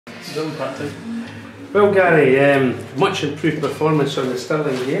Done practice. Well, Gary, much improved performance on the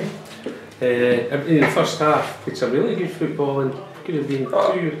Stirling game. In the first half, it's a really good football and could have been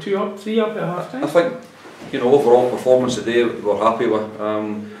 3 up at half time. I think, overall performance today we're happy with.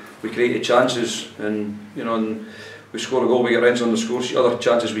 We created chances, and and we score a goal, we get runs on the score sheet. Other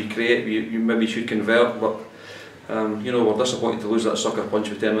chances we create, you maybe should convert, but we're disappointed to lose that sucker punch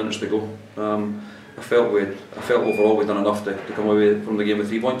with 10 minutes to go. I felt overall we'd done enough to come away from the game with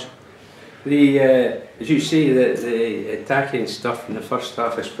 3 points. As you say, the attacking stuff in the first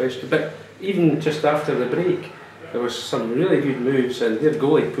half especially, but even just after the break, there was some really good moves, and their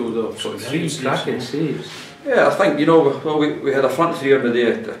goalie pulled off 3 cracking saves. Yeah, I think we had a front three on the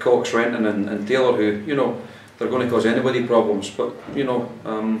day, Cox, Renton and Taylor, who they're going to cause anybody problems. But not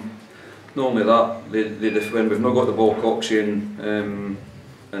only that, when we've not got the ball, Coxie and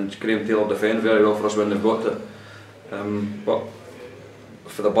Graham Taylor defend very well for us when they've got it. But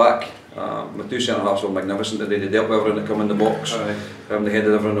for the back, my 2 centre halves were magnificent today. They dealt with everything that come in the box. They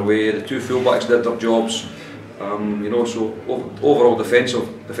headed everything away. The 2 full-backs did their jobs. So overall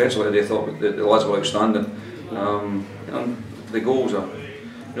defensively today, I thought the lads were outstanding. And the goals are,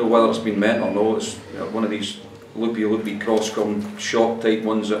 whether it's been meant or not, it's one of these loopy cross-come shot type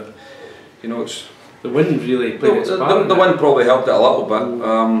ones that, it's. The wind really played its part. The wind probably helped it a little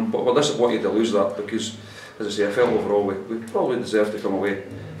bit, but we're disappointed to lose that because, as I say, I felt overall we probably deserved to come away.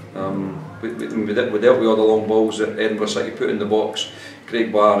 We dealt with all the long balls that Edinburgh City put in the box.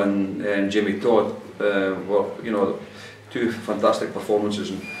 Craig Barr and Jamie Todd were 2 fantastic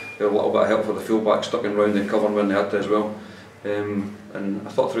performances, and a little bit of help for the full-back sticking round and covering when they had to as well. And I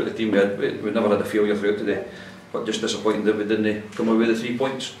thought throughout the team we never had a failure throughout today, but just disappointed that we didn't come away with the 3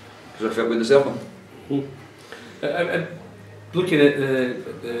 points because I felt we deserved them. Looking at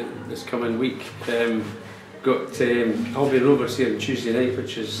this coming week, got Albion Rovers here on Tuesday night,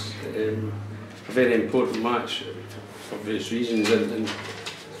 which is a very important match for various reasons, and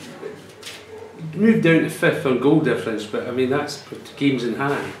moved down to 5th on goal difference, but I mean that's games in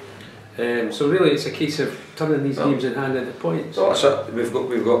hand. So really, it's a case of turning these games in hand into points. So that's it. We've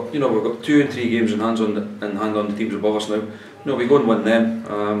got 2 and 3 games in hand on the teams above us now. We go and win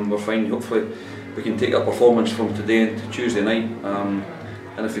them. We're fine. Hopefully, we can take our performance from today into Tuesday night.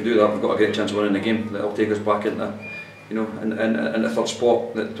 And if we do that, we've got a great chance of winning the game. That'll take us back into, in the 3rd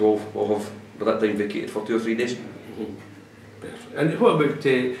spot that we'll have by that time vacated for 2 or 3 days. And what about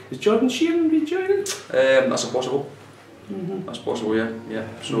is Jordan Sheeran be joining? That's possible. That's possible, yeah.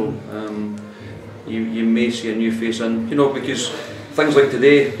 So you may see a new face in, because things like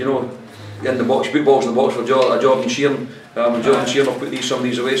today, in the box, big balls in the box for Jordan Sheeran. Jordan Sheeran will put some of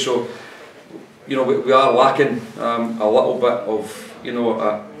these away. So we are lacking a little bit of. I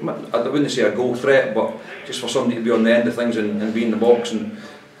wouldn't say a goal threat, but just for somebody to be on the end of things and be in the box. And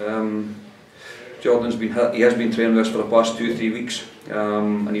Jordan's he has been training with us for the past 2 or 3 weeks,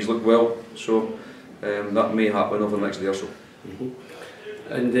 and he's looked well. So that may happen over the next day or so.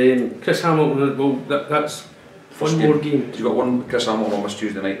 And Chris Hamilton, well, that's one more game. He's got one. Chris Hamilton on this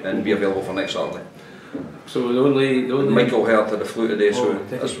Tuesday night and be available for next Saturday. So the only Michael Hart had the flu today, so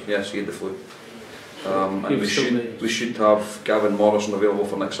yes, he had the flu. And we should have Gavin Morrison available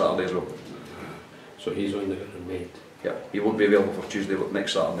for next Saturday as well. So he's on the remain. Yeah, he won't be available for Tuesday, but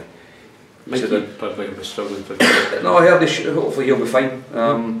next Saturday. Might probably be struggling for. No, I heard hopefully he'll be fine.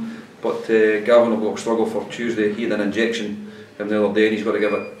 But Gavin will struggle for Tuesday. He had an injection the other day, and he's got to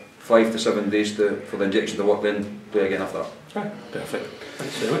give it 5 to 7 days for the injection to work. Then play again after that. Perfect.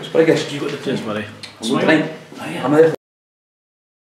 Thanks very much. But I guess you got the cheers, buddy. I'm out.